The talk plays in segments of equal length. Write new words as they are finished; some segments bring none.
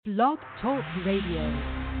Blog Talk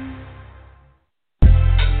Radio.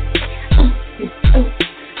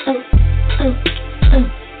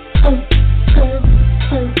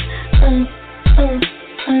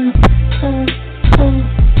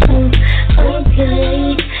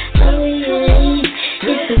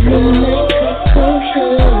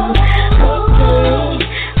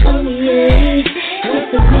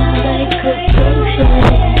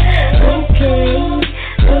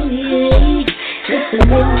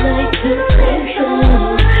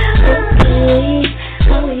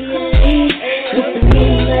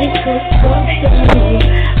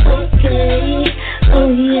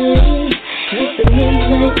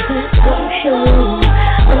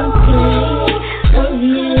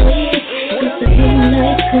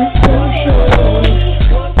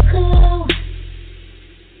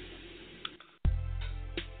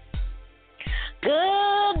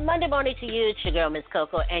 It's your girl, Miss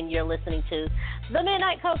Koko, and you're listening to the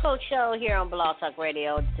Midnight Koko Show here on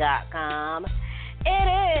blogtalkradio.com.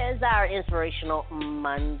 It is our Inspirational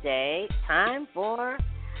Monday. Time for a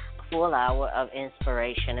full hour of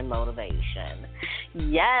inspiration and motivation.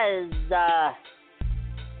 Yes,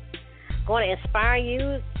 going to inspire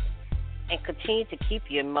you and continue to keep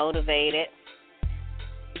you motivated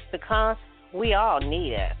because we all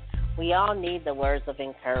need it. We all need the words of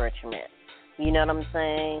encouragement. You know what I'm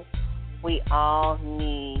saying? We all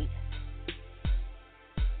need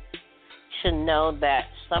to know that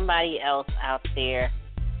somebody else out there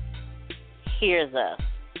hears us,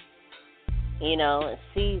 and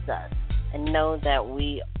sees us and know that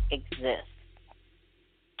we exist.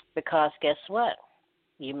 Because guess what?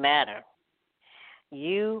 You matter.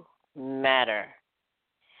 You matter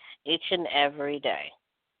each and every day.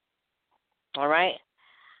 All right?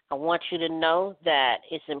 I want you to know that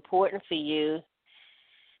it's important for you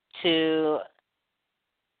to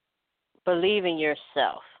believe in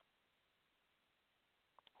yourself.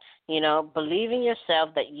 Believe in yourself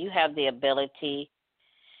that you have the ability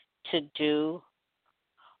to do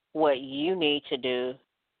what you need to do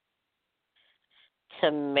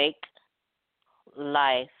to make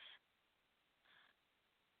life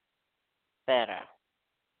better.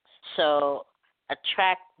 So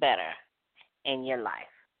attract better in your life.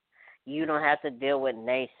 You don't have to deal with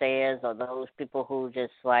naysayers or those people who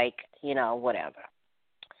just whatever,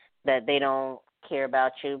 that they don't care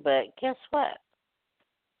about you. But guess what?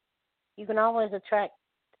 You can always attract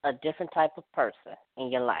a different type of person in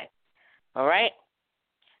your life. All right?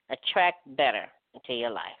 Attract better into your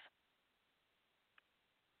life.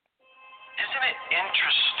 Isn't it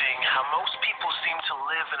interesting how most people seem to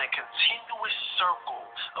live in a continuous circle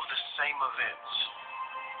of the same events?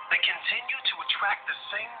 They continue to attract the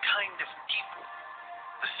same kind of people,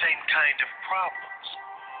 the same kind of problems,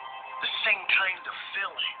 the same kind of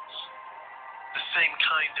feelings, the same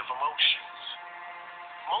kind of emotions.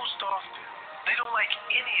 Most often, they don't like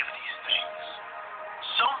any of these things.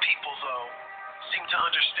 Some people, though, seem to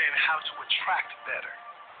understand how to attract better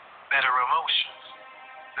emotions,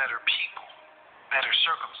 better people, better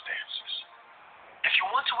circumstances. If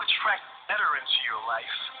you want to attract better into your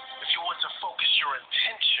life, if you want to focus your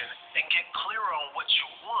intention and get clear on what you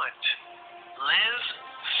want, live,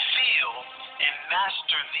 feel, and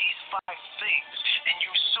master these 5 things, and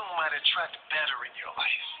you soon might attract better in your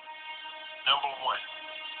life. Number 1,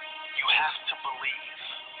 you have to believe.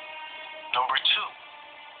 Number 2,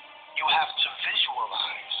 you have to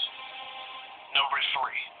visualize. Number 3,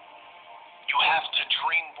 you have to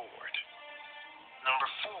dream board. Number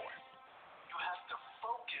 4, you have to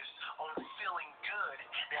focus on feeling good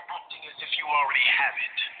and acting as if you already have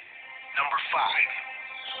it. Number 5,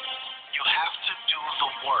 you have to do the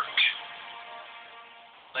work.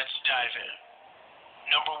 Let's dive in.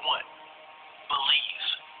 Number 1, believe.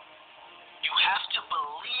 You have to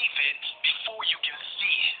believe it before you can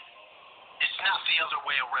see it. It's not the other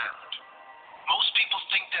way around. Most people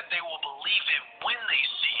think that they will believe it when they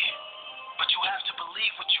see it, but you have to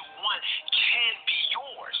believe what you want can be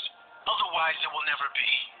yours. Otherwise, it will never be.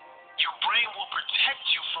 Your brain will protect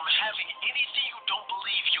you from having anything you don't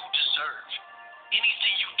believe you deserve,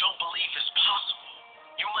 anything you don't believe is possible.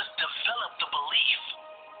 You must develop the belief,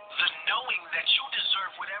 the knowing that you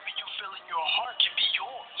deserve whatever you feel in your heart can be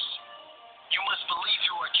yours. You must believe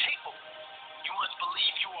you are capable. You must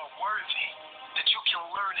believe you are worthy, that you can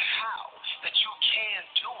learn how, that you can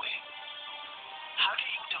do it. How do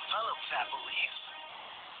you develop that belief?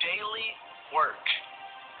 Daily work.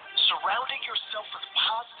 Surrounding yourself with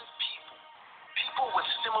positive people with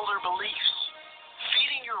similar beliefs.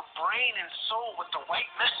 Feeding your brain and soul with the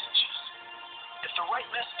right messages. If the right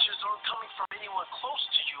messages aren't coming from anyone close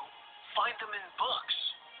to you, find them in books,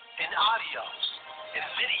 in audios, and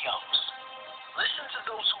videos. Listen to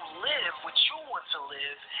those who live what you want to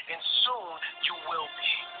live, and soon you will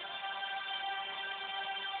be.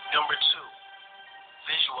 Number 2,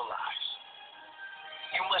 visualize.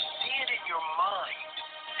 You must see it in your mind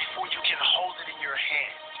before you can hold it in your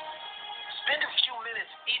hand. Spend a few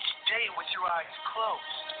minutes each day with your eyes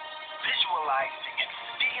closed, visualizing and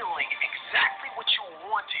feeling exactly what you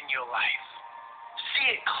want in your life.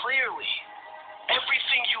 See it clearly,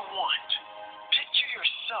 everything you want. Picture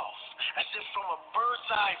yourself as if from a bird's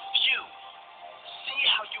eye view. See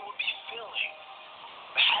how you will be feeling,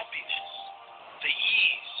 the happiness, the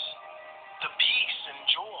ease, the peace and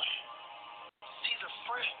joy. See the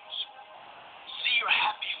friends. See your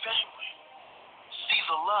happy family. See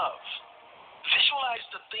the love. Visualize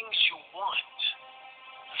the things you want.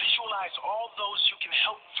 Visualize all those you can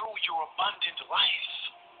help through your abundant life.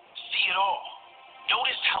 See it all.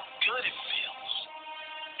 Notice how good it feels.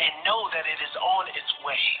 And know that it is on its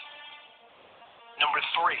way. Number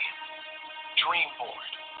 3, dream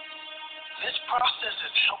board. This process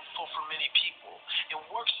is helpful for many people and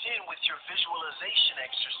works in with your visualization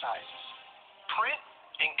exercises. Print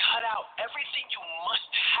and cut out everything you must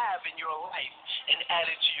have in your life and add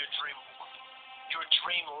it to your dream board. Your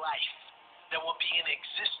dream life that will be in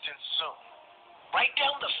existence soon. Write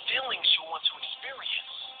down the feelings you want to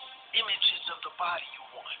experience, images of the body you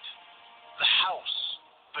want, the house,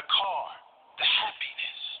 the car, the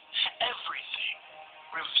happiness, everything.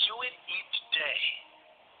 Review it each day.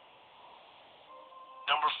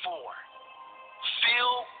 Number 4,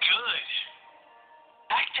 feel good.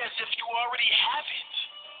 Act as if you already have it.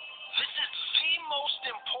 This is the most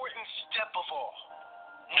important step of all.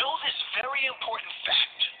 Know this very important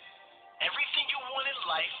fact. Everything you want in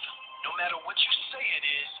life, no matter what you say it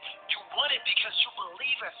is, you want it because you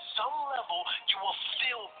believe at some level you will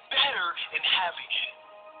feel better in having it.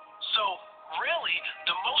 So, really,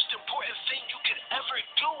 the most important thing you could ever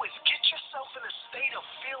do is get yourself in a state of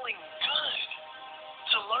feeling good.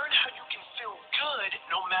 To learn how you can feel good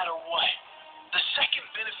no matter what. The second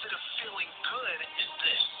benefit of feeling good is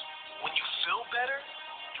this. When you feel better,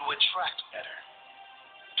 you attract better.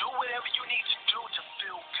 Do whatever you need to do to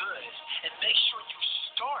feel good, and make sure you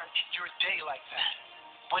start your day like that.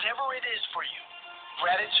 Whatever it is for you,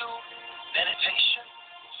 gratitude, meditation,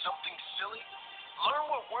 something silly, learn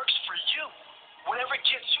what works for you. Whatever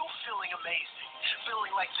gets you feeling amazing,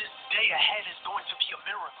 feeling like this day ahead is going to be a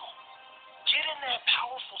miracle. Get in that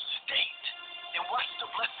powerful state and watch the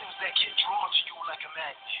blessings that get drawn to you like a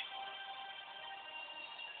magnet.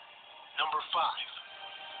 Number 5,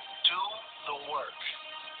 do the work.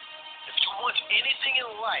 If you want anything in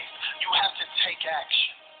life, you have to take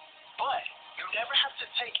action. But you never have to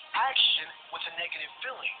take action with a negative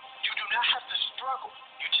feeling. You do not have to struggle.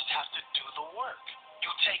 You just have to do the work. You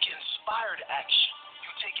take inspired action.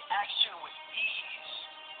 You take action with ease.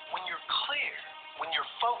 When you're clear, when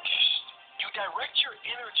you're focused, you direct your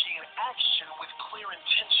energy and action with clear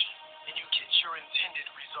intention, and you get your intended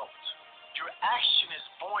result. Your action is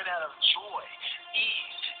born out of joy,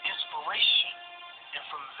 ease, inspiration, and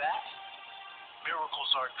from that, miracles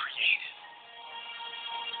are created.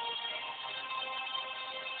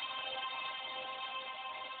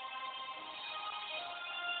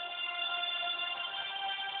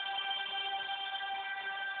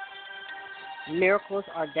 Miracles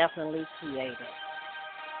are definitely created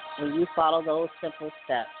when you follow those simple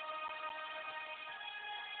steps.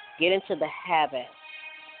 Get into the habit.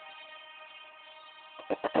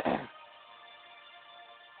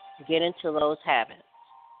 Get into those habits.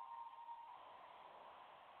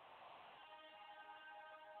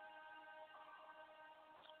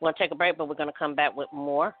 We're going to take a break, but we're going to come back with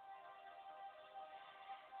more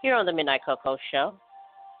here on the Midnight Koko Show.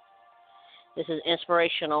 This is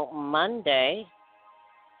Inspirational Monday,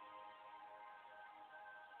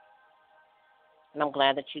 and I'm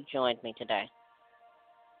glad that you joined me today.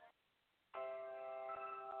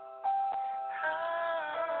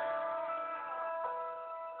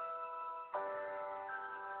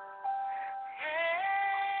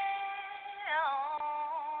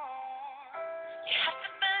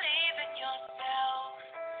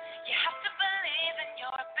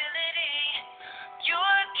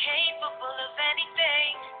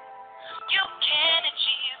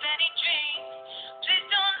 Please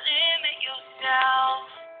don't limit yourself.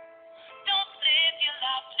 Don't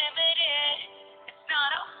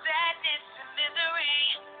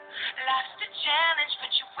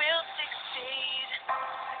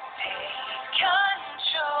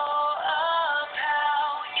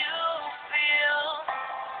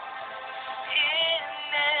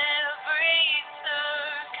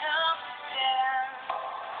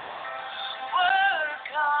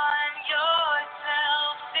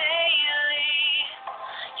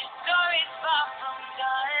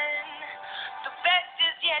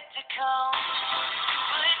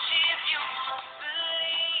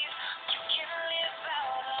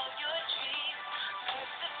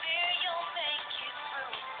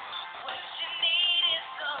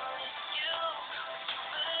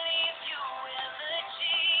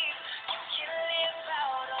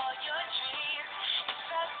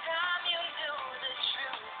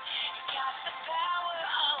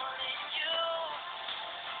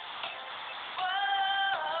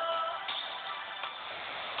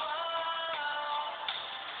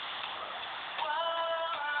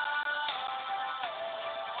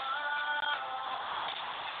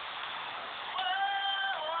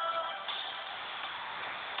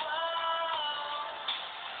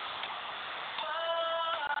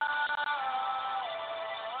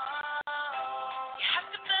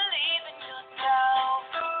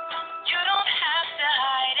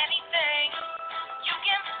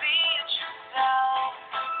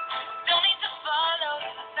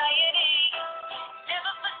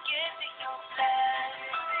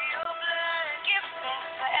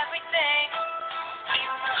everything.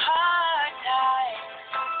 In the hard times,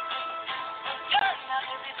 turn out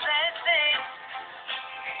to be blessing.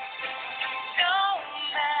 No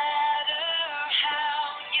matter how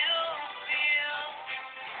you feel,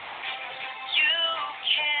 you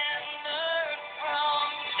can learn from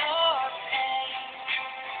your pain.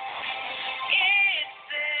 It's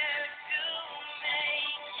there to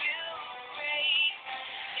make you great.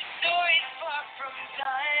 Your story's far from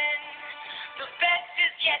done. The best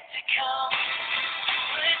is yet to come.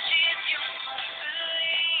 Which is you must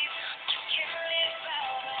believe. You can live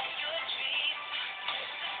out all your dreams.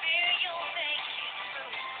 Persevere, you'll make it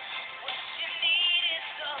through. What you need is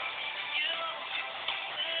only you.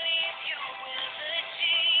 Believe you will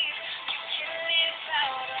achieve. You can live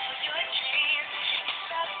out all your dreams. It's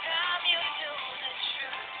about time you know the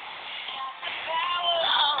truth. Got the power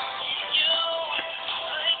only you.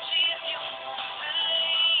 Achieve, you must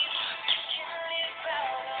believe. You can live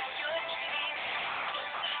out all your dreams.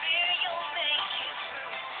 Persevere, you'll make it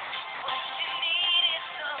through. What you need is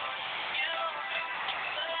only you.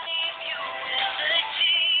 Believe you will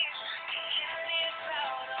achieve. You can live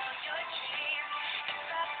out all your dreams. It's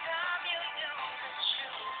about time you know the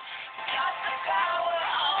truth. Got the power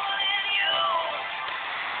only you.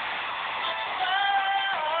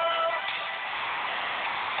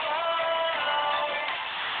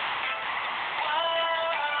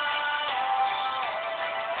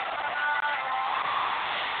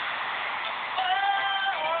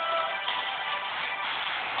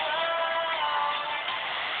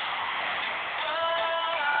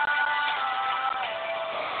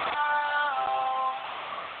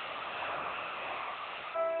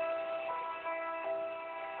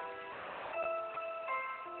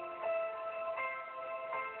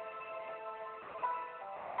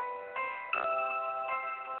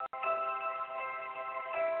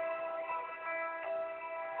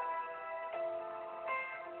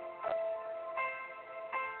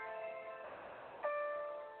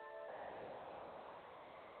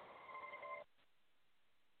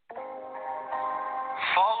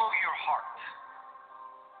 Follow your heart.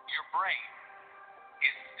 Your brain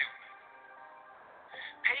is stupid.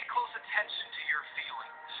 Pay close attention to your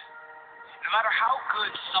feelings. No matter how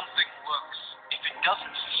good something looks, if it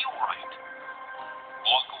doesn't feel right,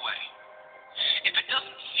 walk away. If it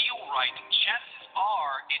doesn't feel right, chances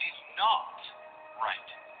are it is not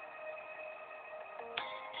right.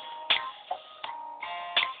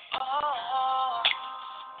 Oh,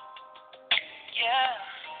 yeah.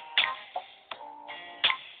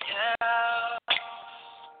 Yeah.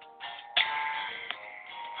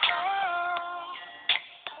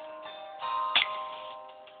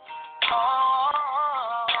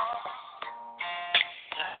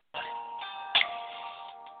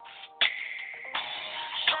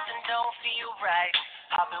 Something don't feel right.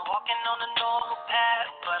 I've been walking on a normal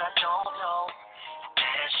path, but I don't know.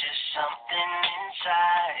 There's just something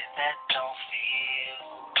inside that don't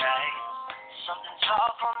feel right. Something's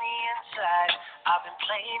off on the inside. I've been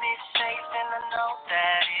playing it safe and I know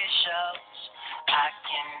that it shows. I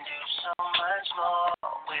can do so much more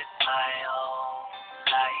with my own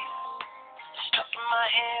life. Stuck in my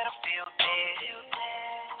head, I feel dead.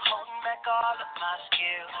 Holding back all of my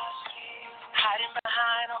skills. Hiding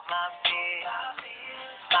behind all my fears.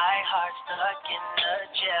 My heart stuck in the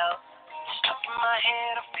jail. Stuck in my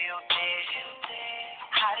head, I feel dead.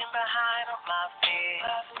 Hiding behind all my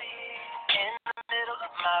fears. In the middle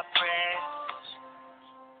of my prayers,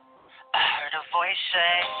 I heard a voice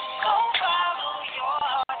say, go follow your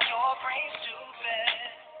heart, your brain's too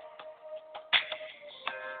bad.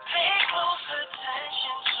 Pay close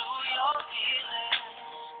attention to your feelings.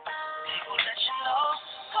 They will let you know.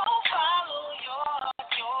 Go follow your heart,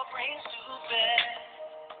 your brain's too bad.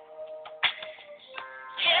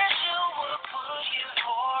 Yes, you were put here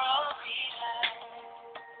for a reason.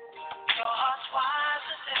 Your heart's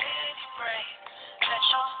wiser than your brain. Let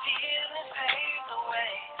your feelings pave the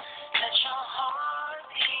way. Let your heart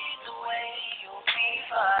lead the way. You'll be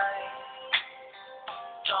fine.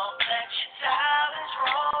 Don't let your talents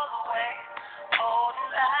roll away. Holding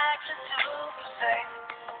back to do the same.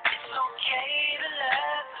 It's okay to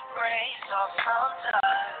let the brain talk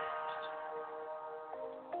sometimes.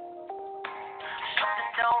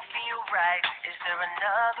 Something don't feel right. Is there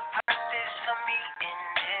another purpose for me in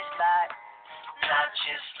this life? Not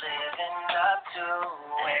just living up to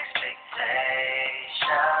expectations.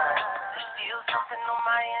 There's still something on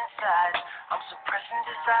my inside. I'm suppressing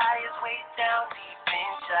desires way down deep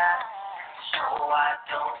inside, so I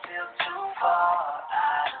don't feel too far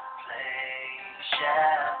out of place.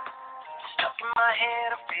 Yeah. Stuck in my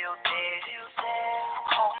head, I feel dead.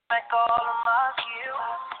 Holding back all of my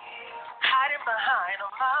guilt. hiding behind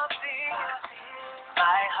all my fears.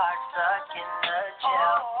 My heart stuck in the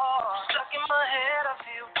jail. Stuck in my head, I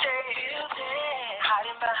feel dead.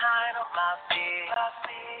 Hiding behind all my fears.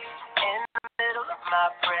 In the middle of my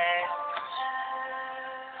prayers,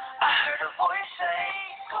 I heard a voice say,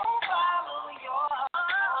 go follow your heart.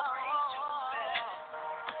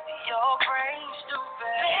 Your brain's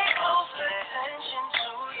stupid. Pay close attention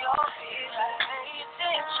to your feelings. Pay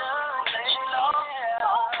attention. Let you know.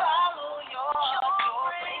 Don't follow your heart. Your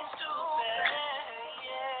brain's stupid.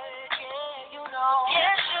 Yeah, you know.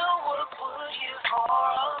 Yes, you were put here for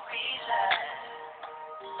a reason.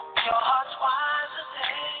 Your heart's wiser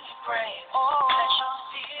than your brain. Let your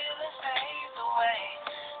feelings pave the way.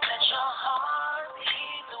 Let your heart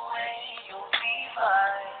lead the way. You'll be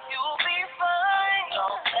fine. You'll be fine.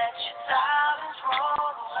 Don't let your silence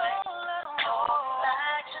roll away. Go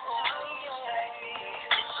back to your face.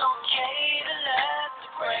 It's okay to let the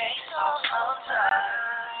brakes off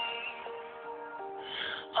sometimes.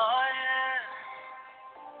 Oh yeah.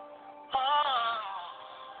 Oh.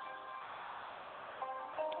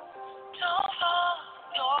 Don't fall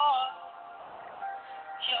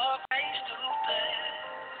your brain stupid.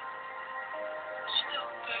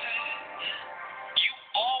 You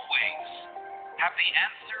always have the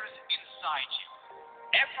answers inside you.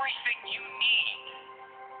 Everything you need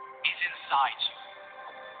is inside you.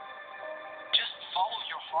 Just follow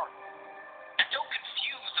your heart. And don't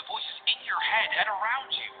confuse the voices in your head and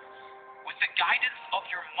around you with the guidance of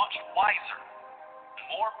your much wiser,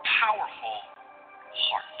 more powerful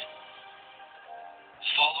heart.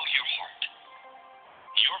 Follow your heart.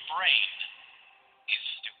 Your brain is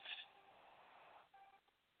stupid.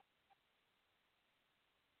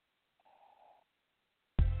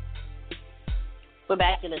 We're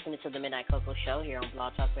back. You're listening to the Midnight Koko Show here on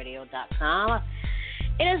blogtalkradio.com.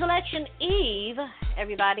 It is election eve,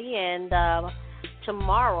 everybody, and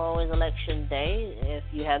tomorrow is election day. If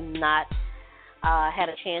you have not had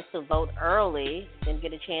a chance to vote early, then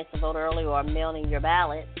get a chance to vote early or mail in your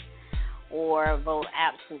ballot or vote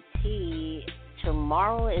absentee.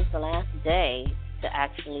 Tomorrow is the last day to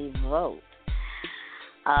actually vote.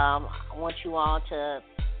 I want you all to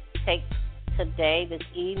take today, this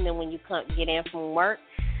evening, when you get in from work,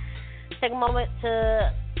 take a moment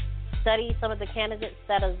to study some of the candidates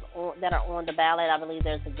that are on the ballot. I believe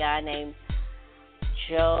there's a guy named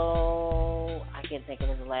Joe. I can't think of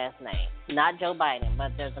his last name. Not Joe Biden,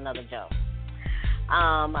 but there's another Joe.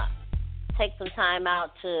 Take some time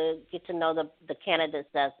out to get to know the candidates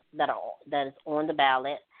that is on the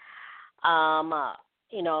ballot.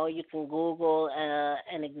 You can Google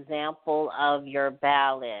an example of your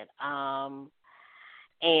ballot, and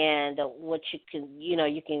what you can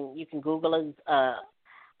Google a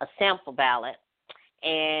sample ballot,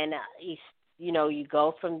 and you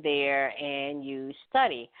go from there and you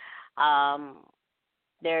study.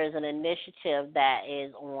 There is an initiative that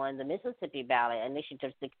is on the Mississippi ballot,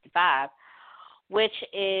 Initiative 65, which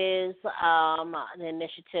is an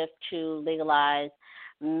initiative to legalize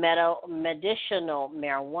medicinal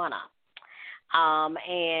marijuana.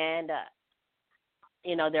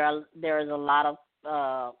 There is a lot of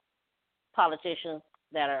politicians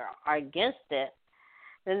that are against it,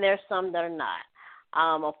 and there's some that are not.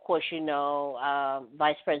 Of course,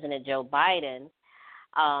 Vice President Joe Biden,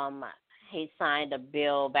 he signed a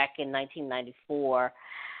bill back in 1994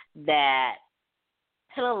 that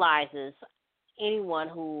penalizes anyone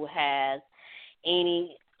who has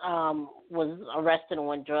was arrested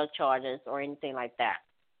on drug charges or anything like that.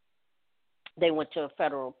 They went to a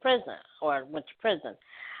federal prison or went to prison.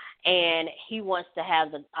 And he wants to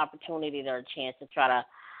have the opportunity or a chance to try to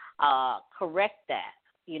correct that,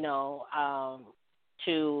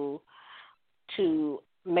 to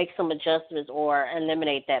make some adjustments or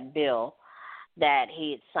eliminate that bill that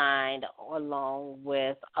he had signed along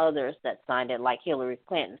with others that signed it, like Hillary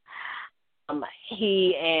Clinton.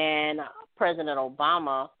 He and President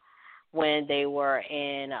Obama, when they were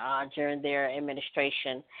during their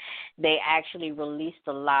administration, they actually released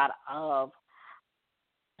a lot of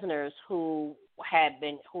prisoners who had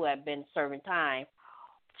been serving time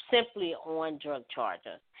simply on drug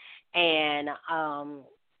charges, and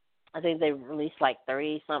I think they released like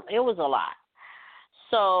 30 something. It was a lot.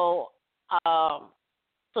 So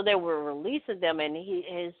they were releasing them, and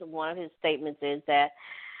one of his statements is that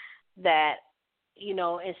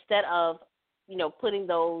instead of putting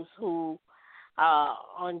those who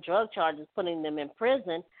on drug charges, putting them in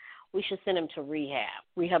prison, we should send them to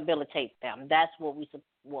rehabilitate them. That's what we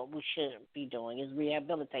should be doing, is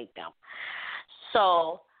rehabilitate them.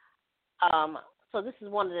 So this is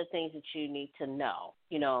one of the things that you need to know.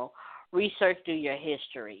 research, do your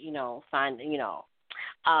history. Find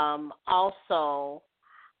also,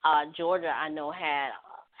 Georgia, I know has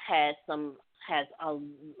a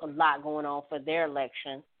lot going on for their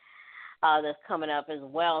election that's coming up as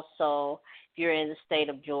well. So if you're in the state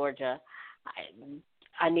of Georgia,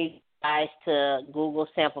 I need you guys to Google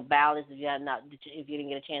sample ballots if you didn't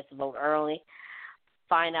get a chance to vote early.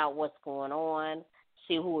 Find out what's going on.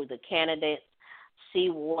 See who are the candidates. See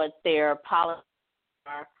what their policies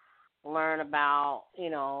are. Learn about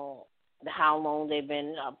how long they've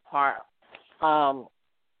been a part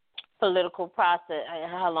political process.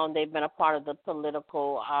 How long they've been a part of the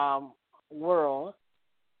political world.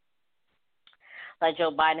 Like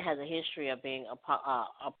Joe Biden has a history of being a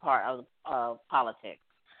part of politics.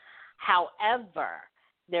 However,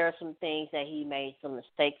 there are some things that he made some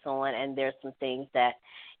mistakes on, and there's some things that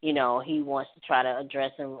he wants to try to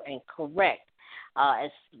address and correct. As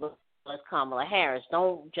Kamala Harris,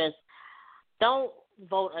 don't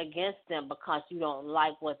vote against them because you don't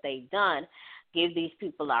like what they've done. Give these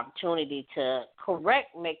people the opportunity to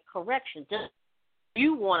make corrections. Just if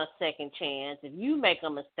you want a second chance, if you make a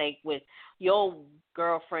mistake with your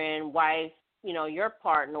girlfriend, wife, your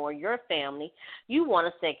partner or your family, you want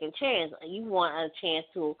a second chance. You want a chance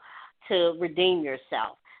to redeem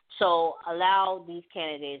yourself. So allow these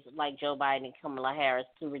candidates like Joe Biden and Kamala Harris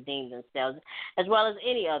to redeem themselves, as well as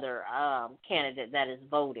any other candidate that is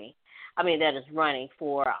that is running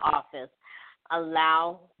for office.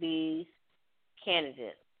 Allow these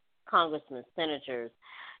candidates, congressmen, senators,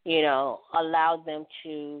 allow them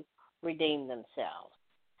to redeem themselves.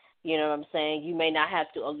 You know what I'm saying? You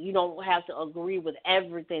don't have to agree with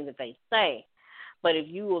everything that they say, but if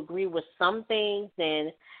you agree with some things,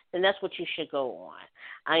 then that's what you should go on.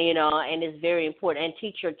 And it's very important. And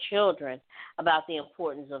teach your children about the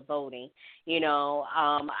importance of voting.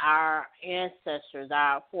 Our ancestors,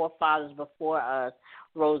 our forefathers before us,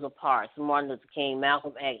 Rosa Parks, Martin Luther King,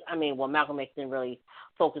 Malcolm X. Malcolm X didn't really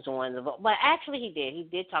focus on the vote, but actually he did. He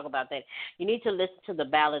did talk about that. You need to listen to the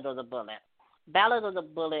Ballad or the Bullet. Ballad or the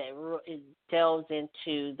Bullet delves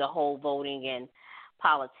into the whole voting and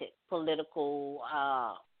politics, political,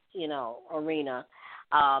 arena.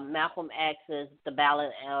 Malcolm X's The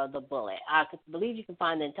Ballad or the Bullet. I believe you can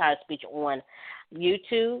find the entire speech on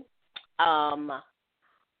YouTube.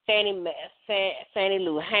 Fannie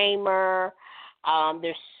Lou Hamer.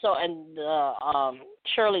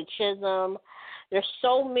 Shirley Chisholm. There's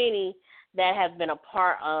so many that have been a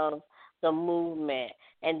part of the movement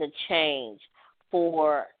and the change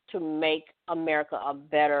to make America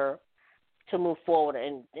to move forward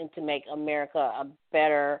and to make America a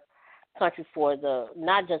better country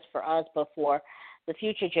not just for us, but for the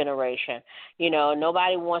future generation.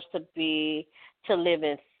 Nobody wants to live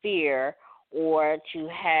in fear or to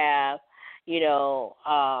have, to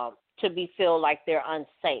feel like they're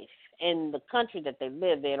unsafe in the country that they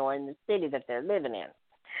live in or in the city that they're living in.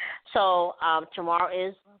 So tomorrow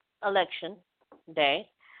is election day.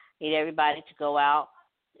 Need everybody to go out.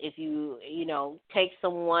 If you take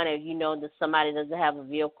someone, if that somebody doesn't have a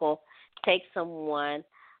vehicle, take someone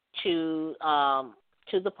to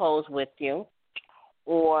the polls with you,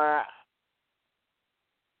 or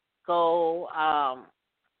go.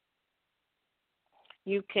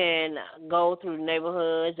 You can go through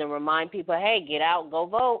neighborhoods and remind people, hey, get out, go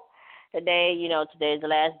vote today. Today's the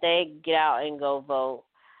last day. Get out and go vote.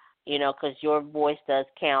 Because your voice does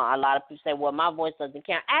count. A lot of people say, well, my voice doesn't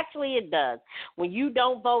count. Actually, it does. When you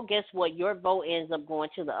don't vote, guess what? Your vote ends up going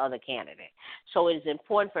to the other candidate. So it is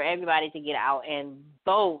important for everybody to get out and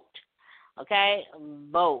vote, okay?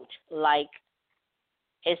 Vote like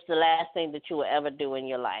it's the last thing that you will ever do in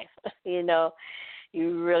your life.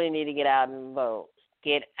 You really need to get out and vote.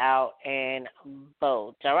 Get out and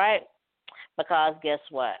vote, all right? Because guess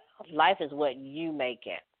what? Life is what you make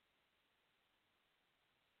it.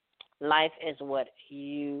 Life is what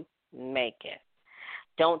you make it.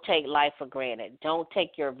 Don't take life for granted. Don't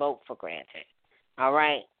take your vote for granted. All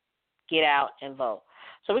right? Get out and vote.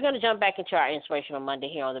 So we're going to jump back into our Inspirational Monday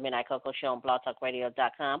here on the Midnight Koko Show on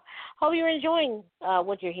blogtalkradio.com. Hope you're enjoying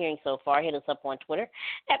what you're hearing so far. Hit us up on Twitter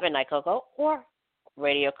at Midnight Koko or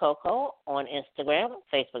Radio Koko on Instagram,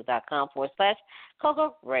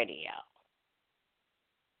 Facebook.com/Koko Radio.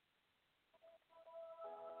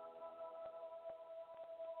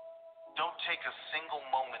 Don't take a single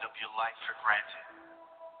moment of your life for granted.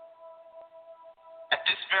 At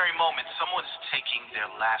this very moment, someone is taking their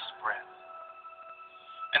last breath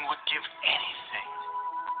and would give anything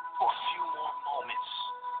for a few more moments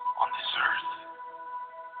on this earth.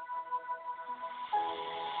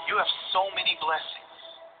 You have so many blessings.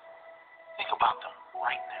 Think about them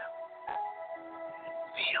right now.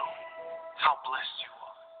 Feel how blessed you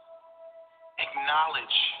are.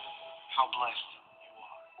 Acknowledge how blessed you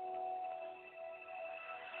are.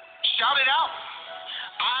 Shout it out.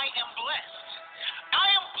 I am blessed. I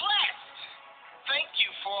am blessed. Thank you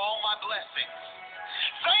for all my blessings.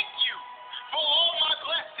 Thank you for all my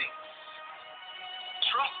blessings.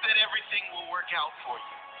 Trust that everything will work out for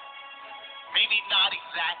you. Maybe not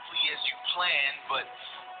exactly as you planned, but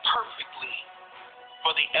perfectly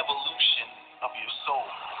for the evolution of your soul.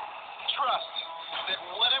 Trust that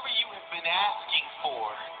whatever you have been asking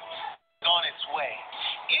for is on its way.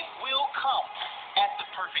 It will come at the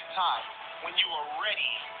perfect time when you are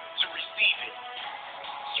ready to receive it.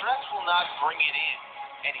 Stress will not bring it in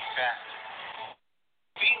any faster.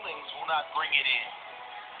 Feelings will not bring it in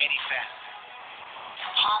any faster.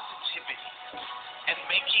 Positivity and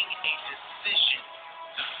making a decision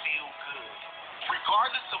to feel good,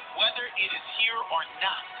 regardless of whether it is here or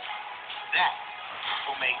not, that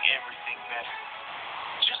will make everything better.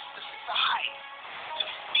 Just decide to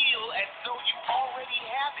feel as though you already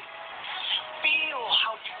have it. Feel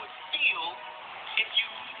how you would feel if you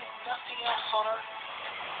needed nothing else on earth.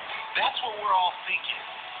 That's what we're all thinking.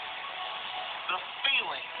 The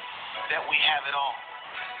feeling that we have it all.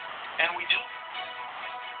 And we do.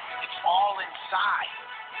 It's all inside.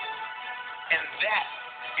 And that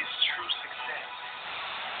is true success.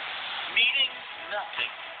 Needing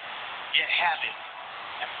nothing, yet having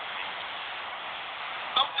everything.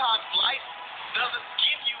 Sometimes life doesn't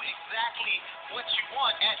give you exactly what you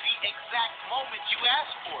want at the exact moment you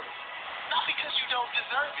ask for it. Not because you don't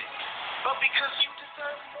deserve it, but because you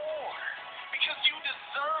deserve more. Because you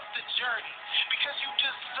deserve the journey. Because you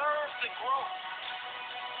deserve the growth.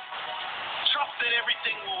 Trust that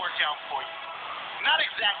everything will work out for you. Not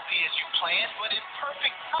exactly as you planned, but in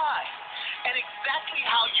perfect time. And exactly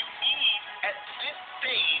how you need at this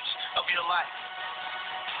stage of your life.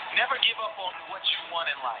 Never give up on what you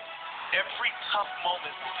want in life. Every tough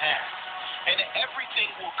moment will pass. And everything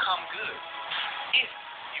will come good if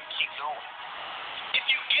you keep going. If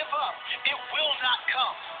you give up, it will not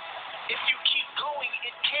come. If you keep going,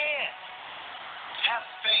 it can. Have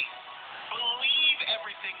faith. Believe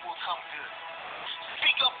everything will come good.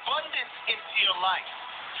 Speak abundance into your life.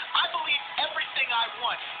 I believe everything I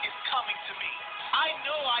want is coming to me. I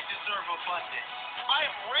know I deserve abundance. I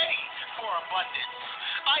am ready for abundance.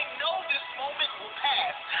 I know this moment will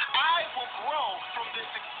pass. I will grow from this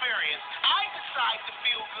experience. I decide to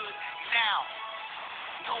feel good now,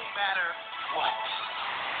 no matter what.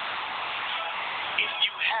 If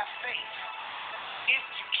you have faith, if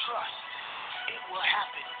you trust, it will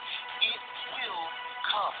happen. It will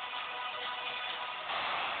come.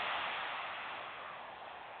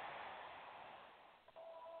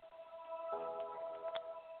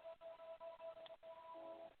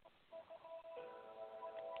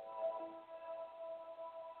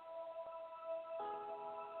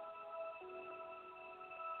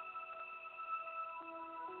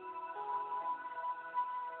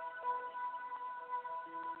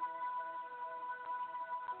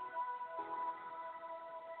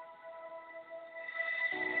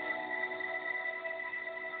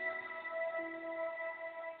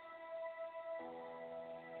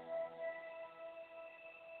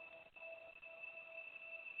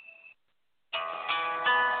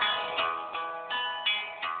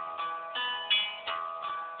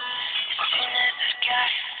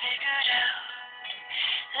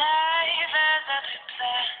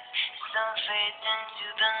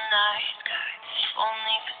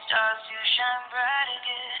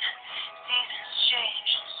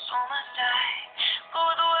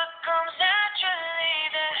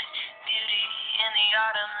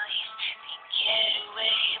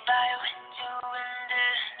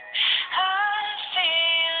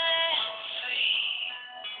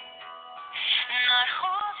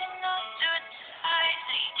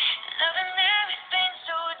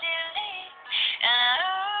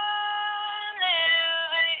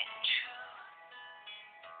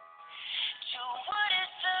 What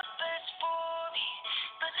is the best for me?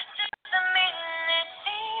 But it doesn't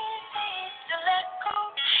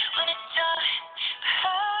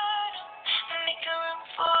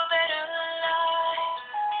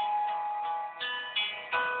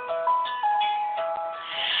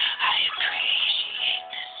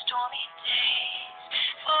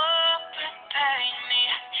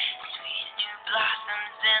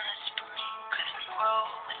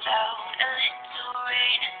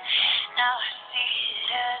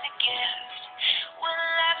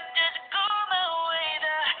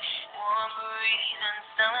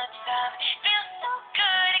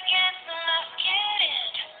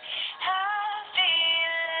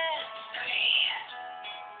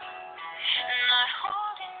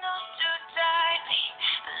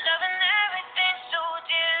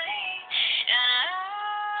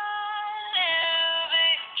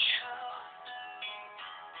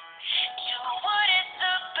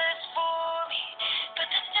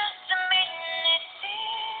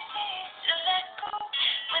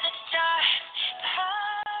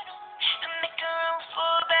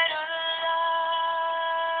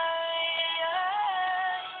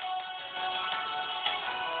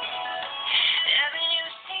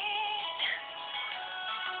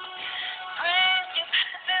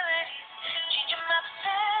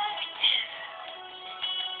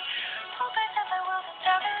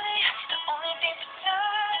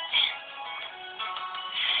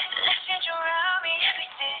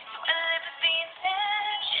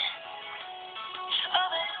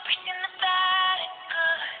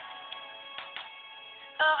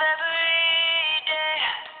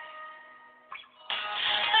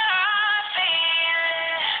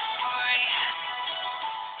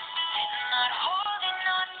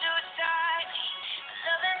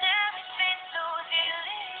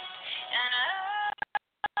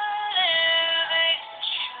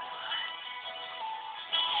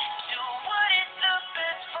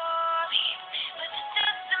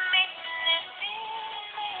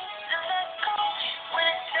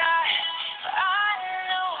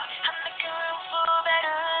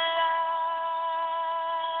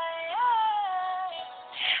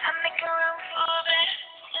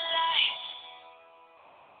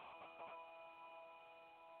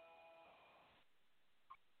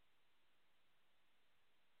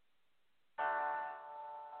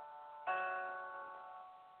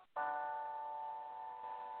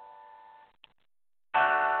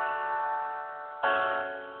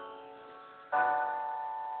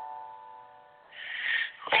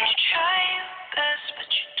When you try your best but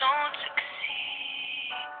you don't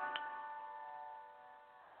succeed.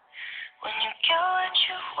 When you get what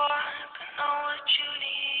you want but not what you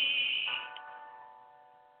need.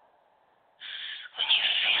 When you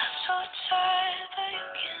feel so tired that you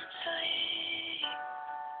can't sleep.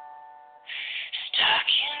 Stuck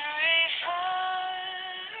in reverse.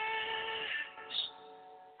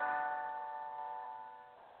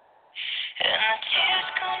 And the tears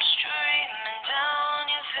come streaming down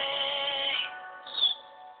your face.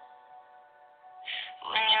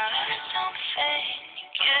 When you lose something, you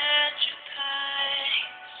get your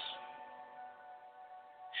place.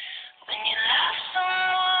 When you love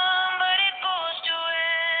someone, but it goes to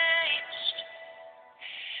waste.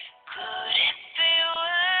 Could it be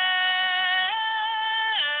worse?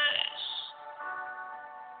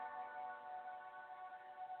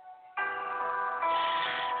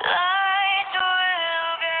 Light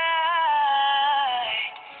will guide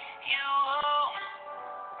you home.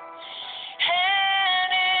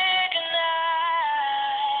 And ignite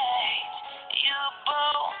your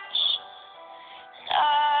bones. And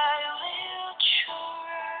I will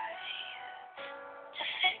try to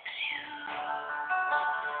fix you.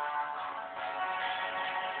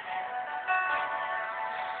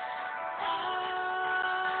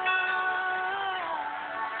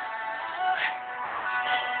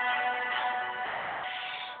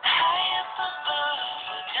 High up above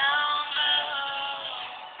or down below.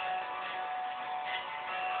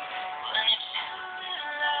 When it's too in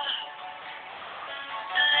love,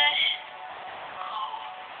 let it go.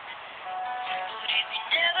 But if you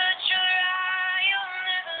never try, you'll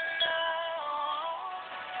never know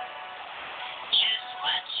just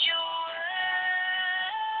what you're worth.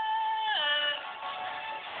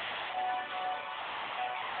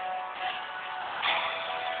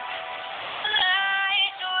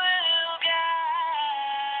 Light will guide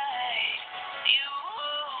you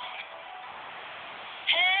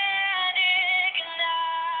and ignite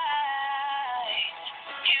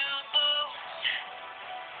your bones.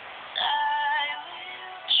 I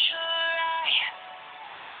will try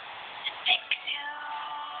to fix you.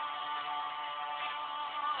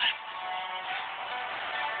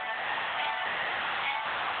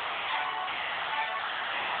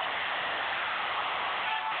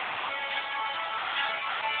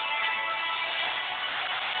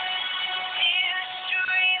 Dear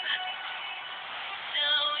stream,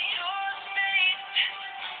 now your space.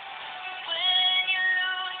 When you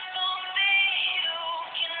lose something you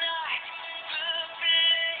cannot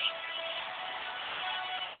replace.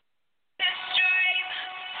 Dear stream,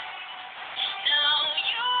 now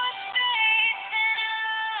your space and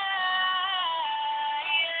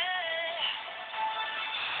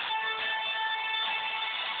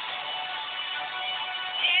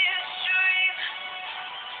Dear stream,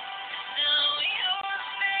 now your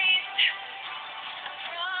space. I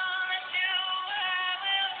promise you I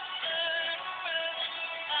will learn from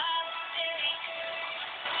my mistakes.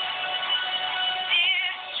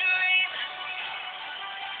 Dear stream,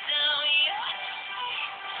 now your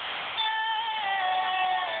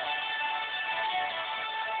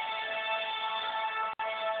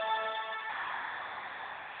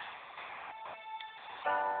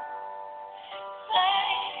light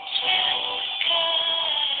will guide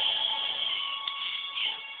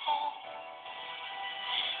you home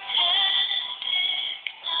and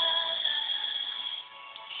ignite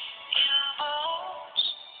your bones.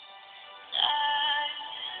 I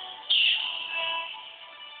will try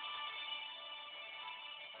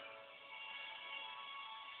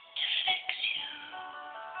to fix you.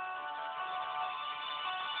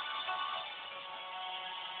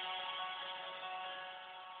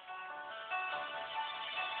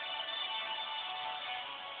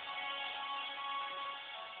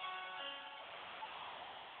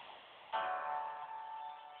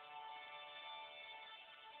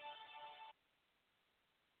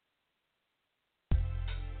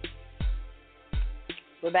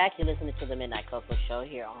 We're back. You're listening to the Midnight Koko Show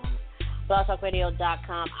here on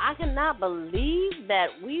blogtalkradio.com. I cannot believe that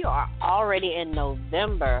we are already in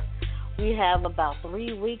November. We have about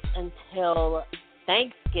 3 weeks until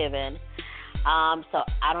Thanksgiving. So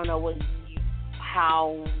I don't know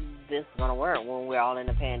how this is going to work when we're all in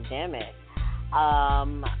a pandemic.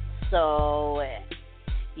 So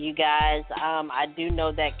You guys, I do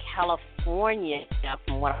know that California,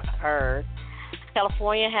 from what I've heard,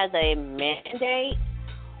 California has a mandate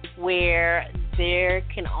where there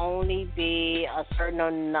can only be a certain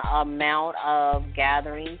amount of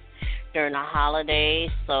gatherings during the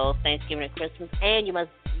holidays, so Thanksgiving and Christmas, and you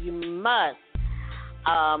must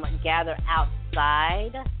gather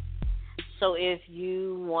outside. So if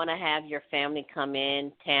you want to have your family come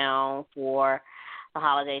in town for the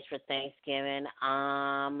holidays for Thanksgiving,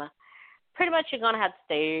 pretty much you're gonna have to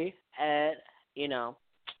stay at, eat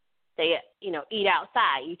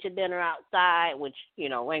outside, eat your dinner outside, which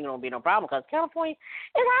ain't gonna be no problem because California is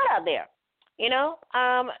hot out there.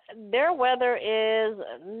 Their weather is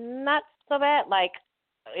not so bad like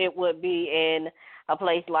it would be in a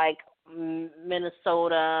place like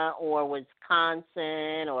Minnesota or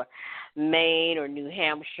Wisconsin or Maine or New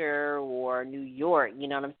Hampshire or New York. You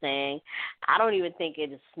know what I'm saying? I don't even think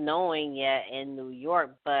it is snowing yet in New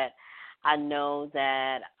York, but I know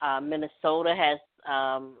that Minnesota has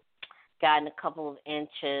gotten a couple of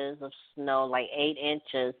inches of snow, like 8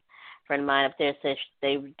 inches. A friend of mine up there says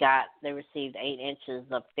they received 8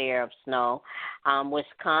 inches up there of snow.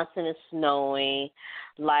 Wisconsin is snowing.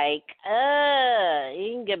 Like, you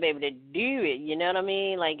ain't gonna be able to do it. You know what I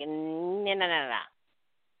mean? Like,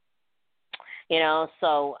 no.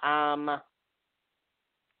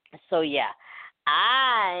 So yeah,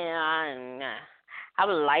 I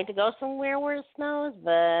would like to go somewhere where it snows,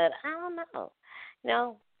 but I don't know. You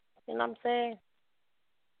know what I'm saying?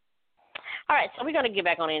 All right, so we're going to get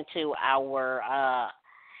back on into our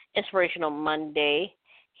Inspirational Monday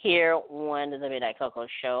here on the Midnight Koko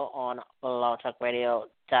Show on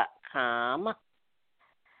blogtalkradio.com.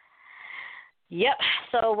 Yep,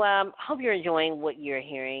 so hope you're enjoying what you're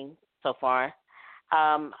hearing so far.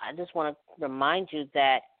 I just want to remind you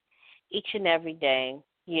that each and every day,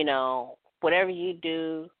 whatever you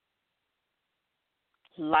do,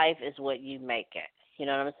 life is what you make it. You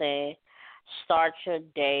know what I'm saying? Start your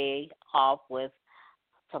day off with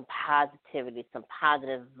some positivity, some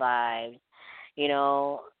positive vibes.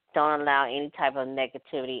 Don't allow any type of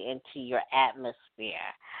negativity into your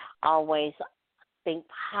atmosphere. Always think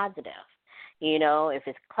positive. If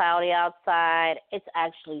it's cloudy outside, it's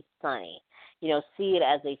actually sunny. See it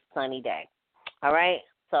as a sunny day. All right?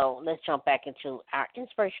 So let's jump back into our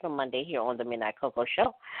Inspirational Monday here on the Midnight Koko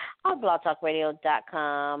Show on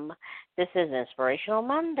blogtalkradio.com. This is Inspirational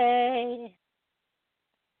Monday.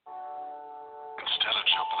 Instead of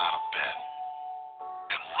jumping out of bed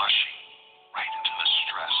and rushing right into the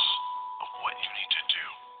stress of what you need to do,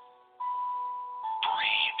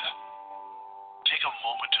 breathe. Take a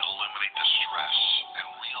moment to eliminate the stress and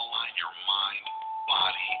realign your mind,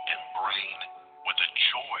 body, and brain with the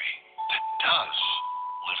joy that does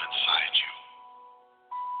live inside you.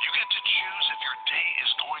 You get to choose if your day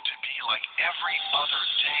is going to be like every other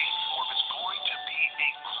day or if it's going to be a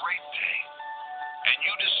great day. And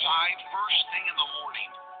you decide first thing in the morning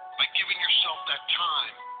by giving yourself that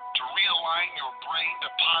time to realign your brain to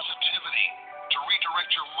positivity, to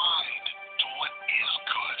redirect your mind to what is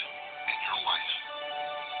good in your life.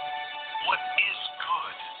 What is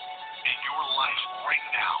good in your life right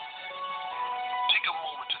now? Take a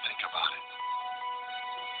moment to think about it.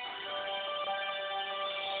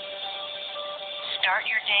 Start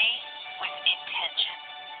your day with intention.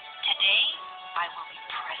 Today, I will be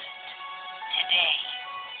present. Today,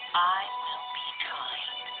 I will be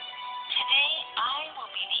kind. Today, I will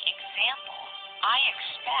be the example I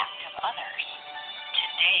expect of others.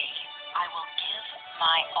 Today, I will give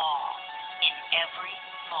my all in every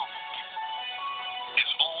moment.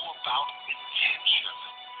 It's all about intention.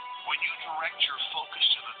 When you direct your focus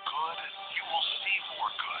to the good, you will see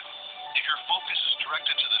more good. If your focus is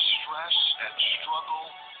directed to the stress and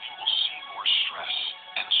struggle, you will see more stress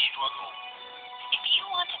and struggle. If you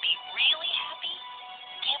want to be really happy,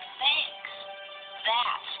 give thanks.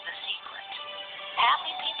 That's the secret.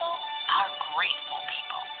 Happy people are grateful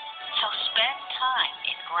people. So spend time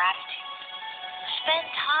in gratitude.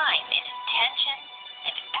 Spend time in intention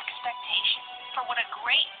and expectation for what a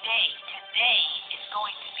great day today is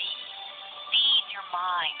going to be. Feed your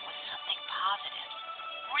mind with something positive.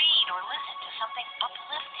 Read or listen to something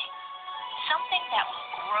uplifting. Something that will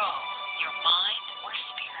grow your mind or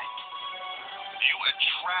spirit. You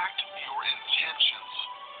attract your intentions.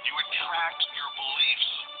 You attract your beliefs.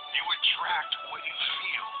 You attract what you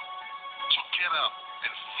feel. So get up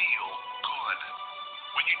and feel good.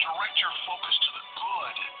 When you direct your focus to the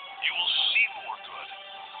good, you will see more good.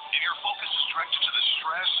 If your focus is directed to the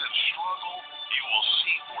stress and struggle, you will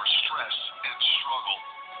see more stress and struggle.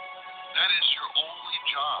 That is your only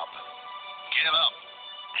job. Get up,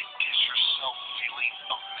 and get yourself feeling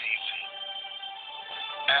amazing.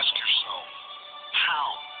 Ask yourself, how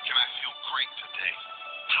can I feel great today?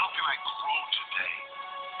 How can I grow today?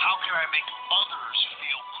 How can I make others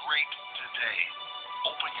feel great today?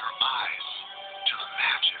 Open your eyes to the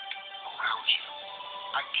magic around you.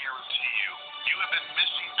 I guarantee you, you have been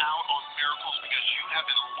missing out on miracles because you have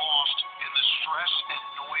been lost in the stress and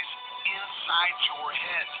noise inside your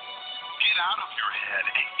head. Get out of your head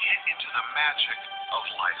and get into the magic of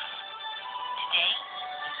life. Today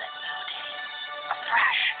is a new day. A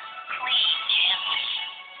fresh, clean canvas.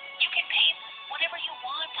 You can paint whatever you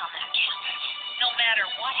want on that canvas, no matter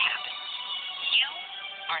what happens. You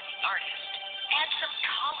are the artist. Add some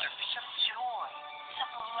color, some joy,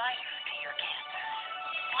 some life to your canvas.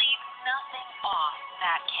 Leave nothing off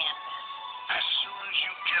that canvas. As soon as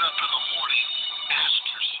you get up in the morning, ask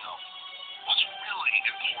yourself, what's really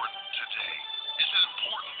important today? Is it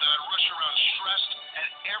important that I rush around stressed at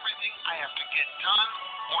everything I have to get done?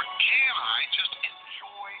 Or can I just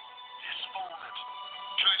enjoy this moment?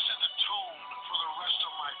 Can I set the tone for the rest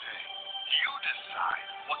of my day? You decide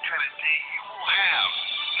what kind of day you will have.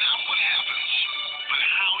 Not what happens, but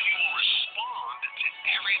how you will respond to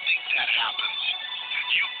everything that happens.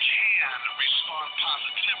 You can respond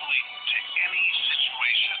positively to any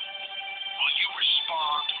situation. Will you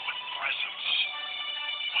respond with presence?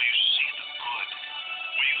 Will you see the good?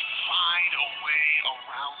 Will you find a way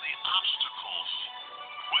around the obstacles?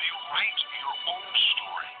 Will you write your own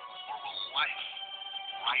story, or will life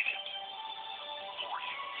write it for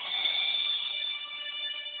you?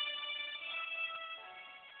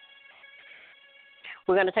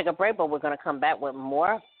 We're going to take a break, but we're going to come back with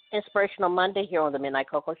more Inspirational Monday here on the Midnight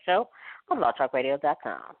Koko Show on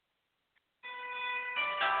blogtalkradio.com.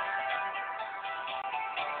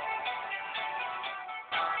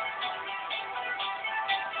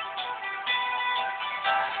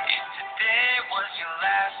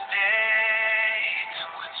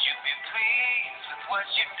 What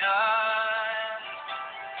you've done,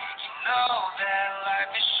 you know that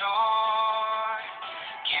life is short,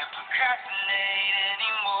 can't procrastinate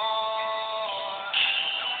anymore.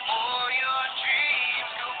 Go for your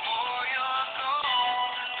dreams, go for your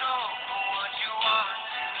goals, go for what you want.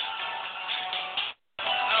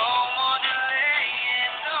 No more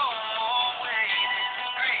delaying, no more waiting,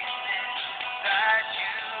 there's greatness inside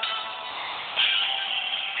you.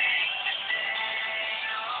 Make today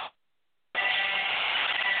your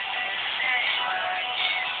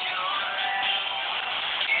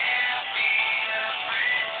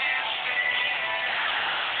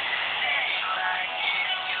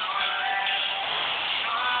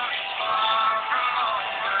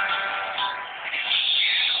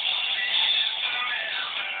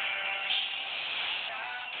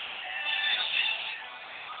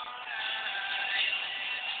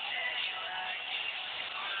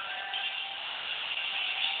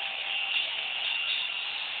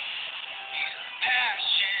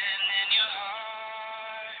passion in your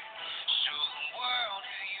heart. Show the world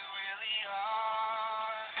who you really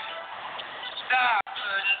are. Stop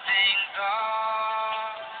putting things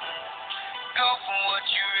off. Go for what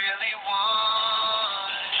you really want.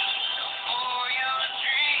 Go for your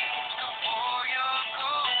dreams. Go for your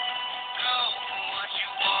goals. Go for what you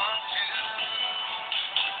want to.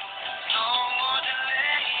 No more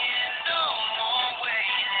delaying. No more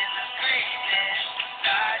waiting. There's greatness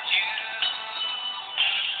inside you.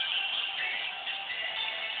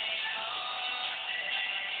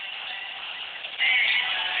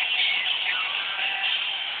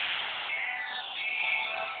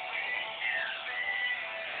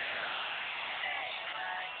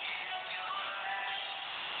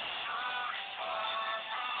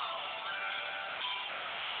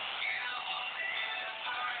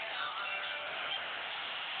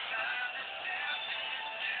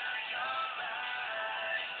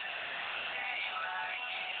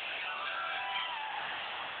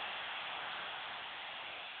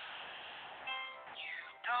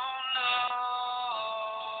 Don't know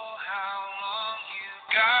how long you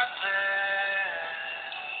got left.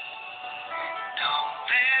 Don't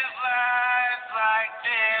live life like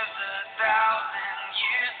there's 1,000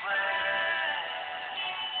 years left.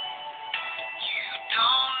 You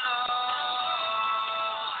don't know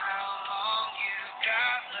how long you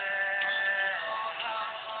got left.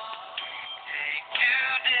 Take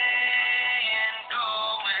today and go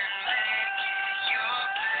and make it your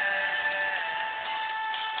best.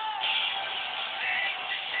 Make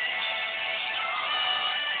today your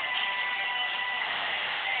day.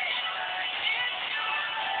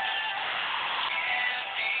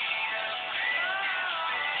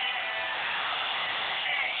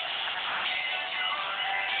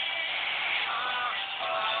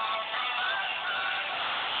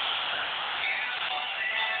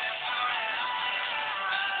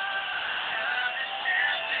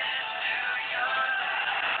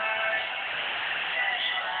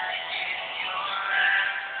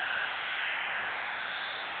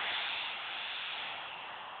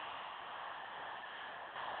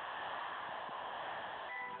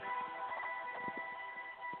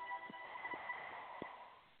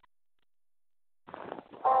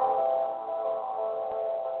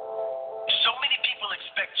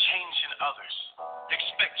 expect change in others,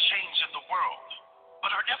 expect change in the world,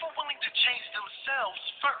 but are never willing to change themselves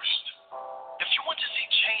first. If you want to see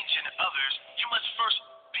change in others, you must first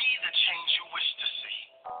be the change you wish to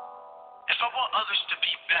see. If I want others to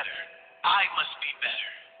be better, I must be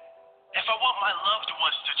better. If I want my loved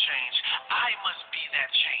ones to change, I must be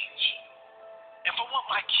that change. If I want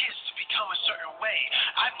my kids to become a certain way,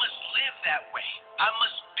 I must live that way. I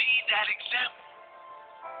must be that example.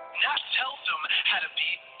 Not tell them how to be,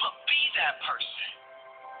 but be that person.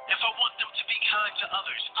 If I want them to be kind to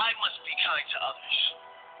others, I must be kind to others.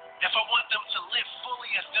 If I want them to live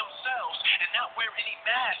fully as themselves and not wear any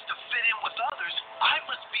mask to fit in with others, I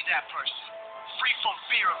must be that person, free from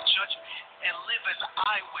fear of judgment and live as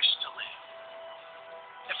I wish to live.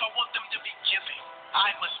 If I want them to be giving,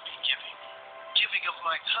 I must be giving. Giving of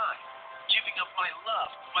my time, giving of my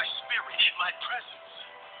love, my spirit, my presence.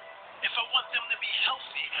 If I want them to be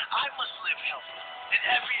healthy, I must live healthy in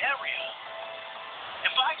every area. If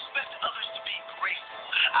I expect others to be grateful,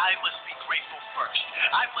 I must be grateful first.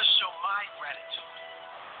 I must show my gratitude.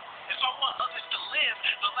 If I want others to live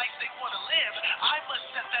the life they want to live, I must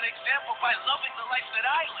set that example by loving the life that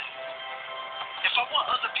I live. If I want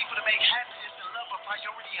other people to make happiness and love a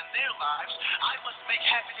priority in their lives, I must make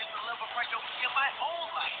happiness and love a priority in my own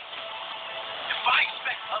life. If I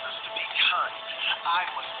expect others to be kind, I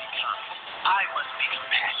must be kind. I must be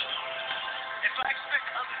compassionate. If I expect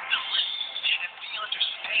others to listen and be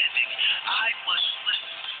understanding, I must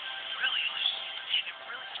listen, really listen, and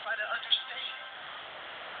really try to understand.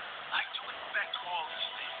 I do expect all these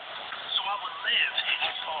things, so I will live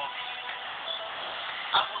as all these things.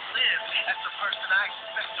 I will live as the person I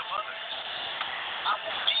expect of others. I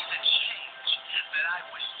will be the change that I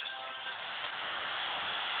wish to see.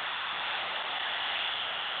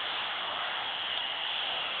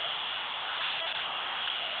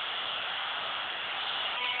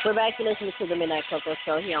 We're back. You're listening to the Midnight Koko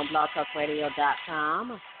Show here on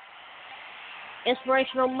blogtalkradio.com.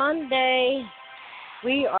 Inspirational Monday.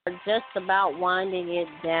 We are just about winding it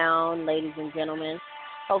down, ladies and gentlemen.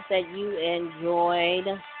 Hope that you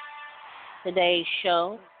enjoyed today's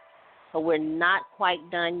show, but we're not quite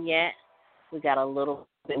done yet. We got a little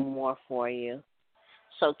bit more for you.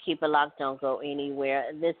 So keep it locked. Don't go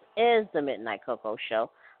anywhere. This is the Midnight Koko Show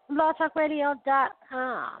on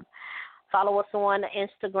blogtalkradio.com. Follow us on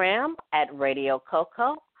Instagram at Radio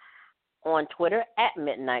Koko, on Twitter at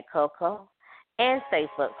Midnight Koko, and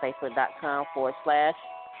Facebook,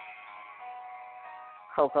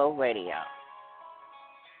 facebook.com/Koko Radio.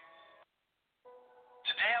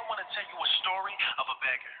 Today I want to tell you a story of a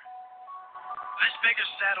beggar. This beggar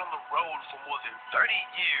sat on the road for more than 30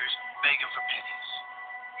 years begging for pennies.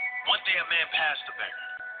 One day a man passed the beggar.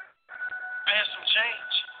 "Bear some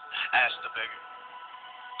change?" asked the beggar.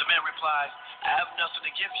 The man replied, "I have nothing to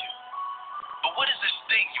give you. But what is this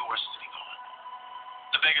thing you are sitting on?"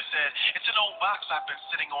 The beggar said, "It's an old box I've been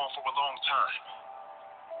sitting on for a long time."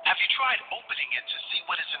 "Have you tried opening it to see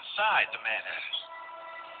what is inside?" the man asked.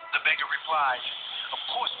 The beggar replied, "Of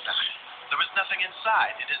course not. There is nothing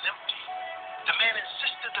inside. It is empty." The man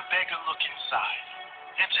insisted the beggar look inside.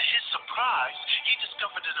 And to his surprise, he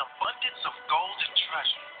discovered an abundance of gold and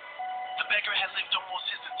treasure. The beggar had lived almost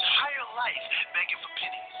his entire life begging for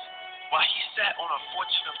pennies, while he sat on a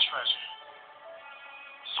fortune of treasure.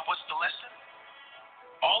 So what's the lesson?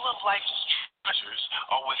 All of life's treasures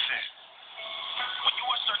are within. When you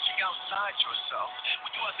are searching outside yourself,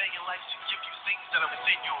 when you are begging life to give you things that are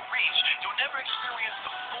within your reach, you'll never experience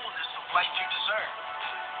the fullness of life you deserve.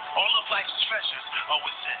 All of life's treasures are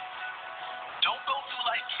within. Don't go through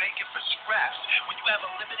life begging for scraps when you have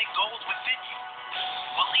unlimited gold within you.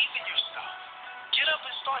 Believe in yourself. Get up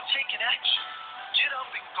and start taking action. Get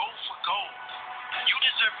up and go for gold. You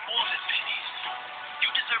deserve more than pennies.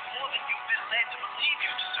 You deserve more than you've been led to believe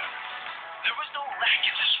you deserve. There is no lack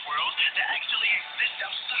in this world that actually exists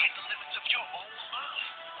outside the limits of your own mind.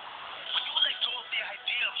 When you let go of the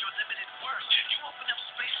idea of your limited worth, you open up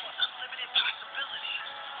space for unlimited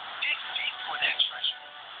possibilities. Dig deep for that treasure.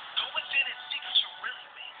 Go within and see what you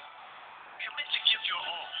really mean. Commit to give your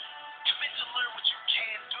all. Commit to learn what you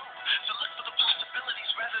can do. To look for the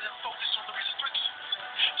possibilities rather than focus on the restrictions.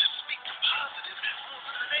 To speak the positive more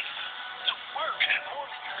than the negative. To work more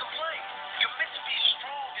than you complain. Commit to be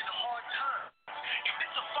strong in hard times. Commit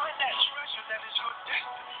to find that treasure that is your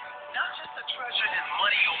destiny. Not just the treasure in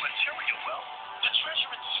money or material wealth. The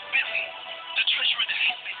treasure in spirit. The treasure in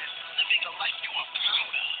happiness and living a life you are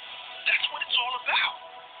proud of. That's what it's all about.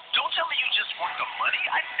 Don't tell me you just want the money.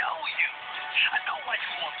 I know you. I know why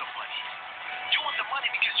you want the money. You want the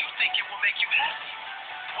money because you think it will make you happy.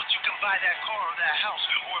 Once you can buy that car or that house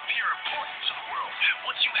or appear important to the world,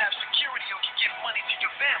 Once you have security, you can give money to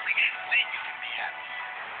your family, then you can be happy.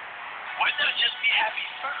 Why not just be happy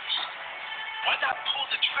first? Why not pull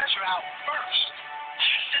the treasure out first?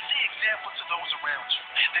 Set the example to those around you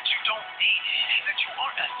that you don't need it, that you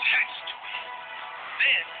aren't attached to it.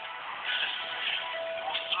 Then, it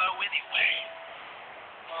will flow anyway.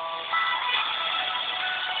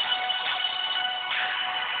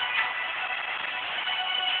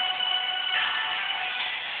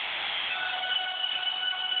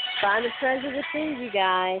 Find the treasure within you,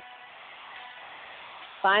 guys.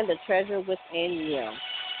 Find the treasure within you.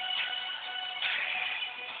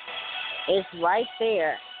 It's right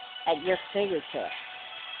there at your fingertips.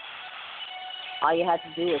 All you have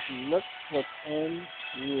to do is look within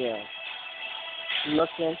you. Look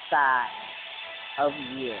inside of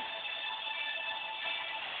you.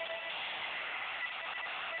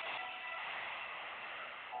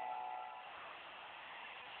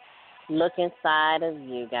 Look inside of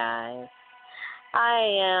you, guys.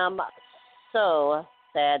 I am so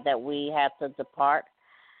sad that we have to depart,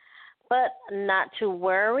 but not to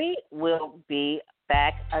worry. We'll be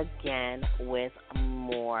back again with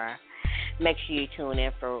more. Make sure you tune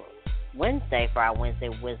in for Wednesday for our Wednesday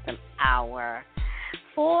Wisdom Hour.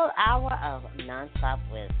 Full hour of nonstop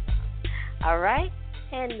wisdom. All right?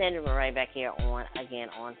 And then we're right back here on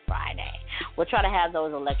Friday. We'll try to have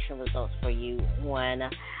those election results for you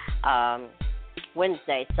on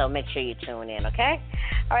Wednesday, so make sure you tune in, okay?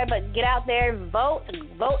 All right, but get out there and vote.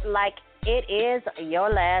 Vote like it is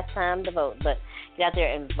your last time to vote. But get out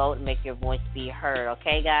there and vote and make your voice be heard,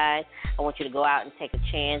 okay, guys? I want you to go out and take a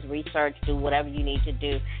chance, research, do whatever you need to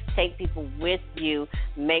do. Take people with you.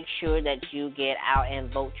 Make sure that you get out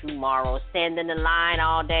and vote tomorrow. Stand in the line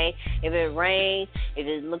all day. If it rains, if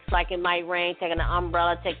it looks like it might rain, take an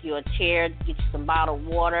umbrella, take you a chair, get you some bottled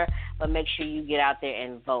water, but make sure you get out there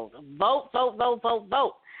and vote. Vote, vote, vote, vote,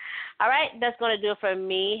 vote. All right, that's going to do it for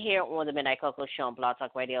me here on the Midnight Koko Show on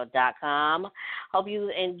blogtalkradio.com. Hope you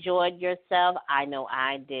enjoyed yourself. I know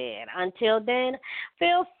I did. Until then,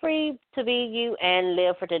 feel free to be you and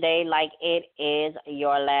live for today like it is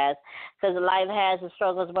your last, because life has its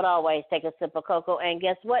struggles, but always take a sip of cocoa, and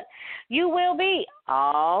guess what? You will be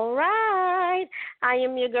all right. I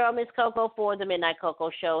am your girl, Miss Koko, for the Midnight Koko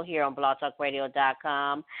Show here on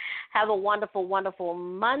blogtalkradio.com. Have a wonderful, wonderful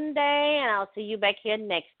Monday, and I'll see you back here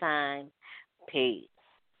next time. Peace.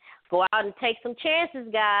 Go out and take some chances,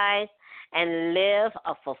 guys, and live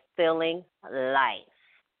a fulfilling life.